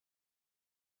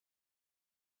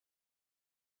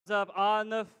up on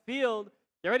the field.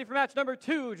 Get ready for match number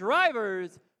 2.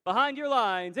 Drivers behind your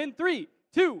lines in 3,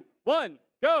 2, 1,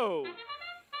 go.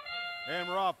 And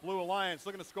we're off. Blue Alliance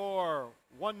looking to score.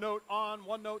 1 note on,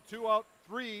 1 note, 2 out,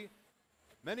 3.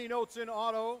 Many notes in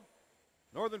auto.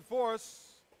 Northern Forest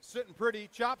sitting pretty.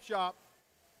 Chop Shop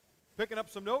picking up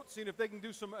some notes, seeing if they can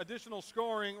do some additional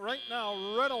scoring. Right now,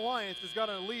 Red Alliance has got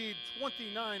a lead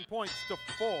 29 points to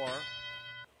 4.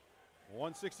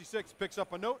 166 picks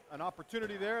up a note, an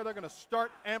opportunity there. They're going to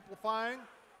start amplifying.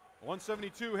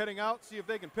 172 heading out, see if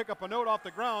they can pick up a note off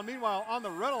the ground. Meanwhile, on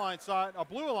the Red Alliance side,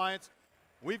 Blue Alliance,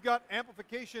 we've got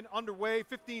amplification underway.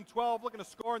 15-12 looking to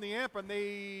score in the amp, and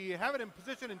they have it in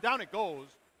position, and down it goes.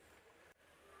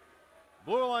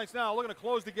 Blue Alliance now looking to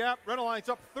close the gap. Red Alliance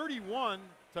up 31-9.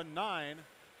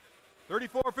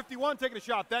 34-51 taking a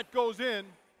shot. That goes in.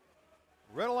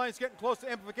 Red Alliance getting close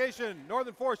to amplification.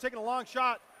 Northern Forest taking a long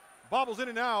shot. Bobbles in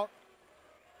and out.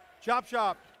 Chop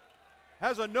Shop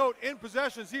has a note in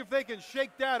possession. See if they can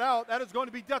shake that out. That is going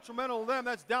to be detrimental to them.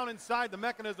 That's down inside the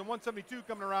mechanism. 172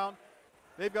 coming around.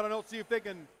 They've got a note. See if they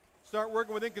can start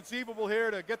working with Inconceivable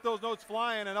here to get those notes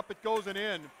flying, and up it goes and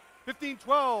in.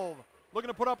 15-12 looking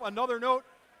to put up another note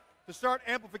to start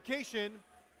amplification.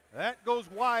 That goes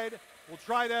wide. We'll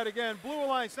try that again. Blue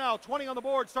Alliance now 20 on the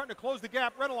board, starting to close the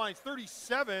gap. Red Alliance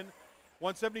 37.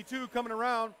 172 coming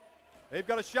around. They've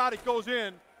got a shot. It goes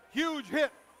in. Huge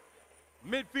hit.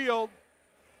 Midfield.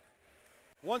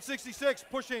 166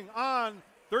 pushing on.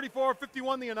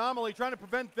 34-51 the anomaly, trying to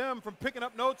prevent them from picking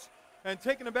up notes and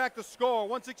taking them back to score.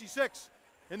 166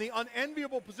 in the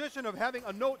unenviable position of having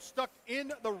a note stuck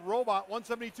in the robot.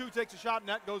 172 takes a shot, and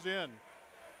that goes in.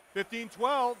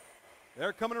 15-12.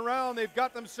 They're coming around. They've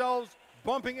got themselves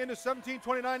bumping into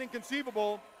 17-29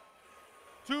 Inconceivable.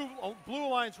 2 Blue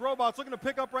Alliance robots looking to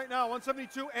pick up right now.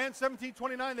 172 and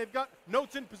 17-29. They've got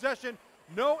notes in possession.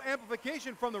 No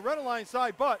amplification from the Red Alliance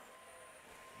side, but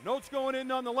notes going in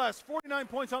nonetheless. 49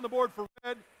 points on the board for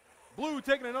Red. Blue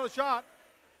taking another shot.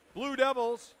 Blue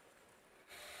Devils.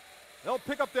 They'll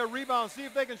pick up their rebound, see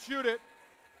if they can shoot it.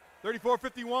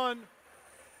 34-51.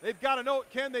 They've got a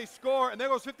note. Can they score? And there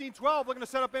goes 15-12, looking to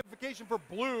set up amplification for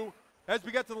Blue as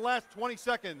we get to the last 20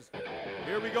 seconds.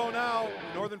 Here we go now.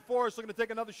 Northern Forest looking to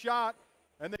take another shot.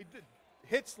 And they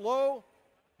hits low,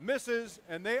 misses,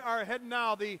 and they are heading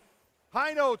now. The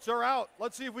high notes are out.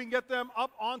 Let's see if we can get them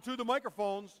up onto the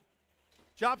microphones.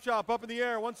 Chop Shop up in the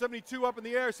air. 172 up in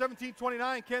the air.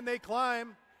 17-29. Can they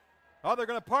climb? Oh, they're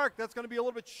going to park. That's going to be a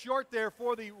little bit short there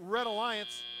for the Red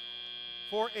Alliance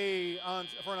for an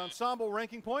ensemble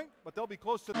ranking point, but they'll be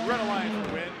close to the Red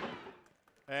Alliance win.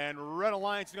 And Red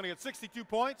Alliance is going to get 62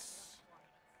 points.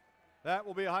 That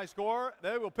will be a high score.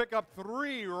 They will pick up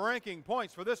 3 ranking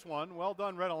points for this one. Well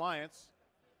done, Red Alliance.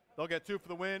 They'll get 2 for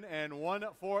the win and 1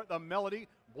 for the Melody.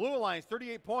 Blue Alliance,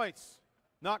 38 points.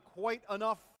 Not quite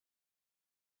enough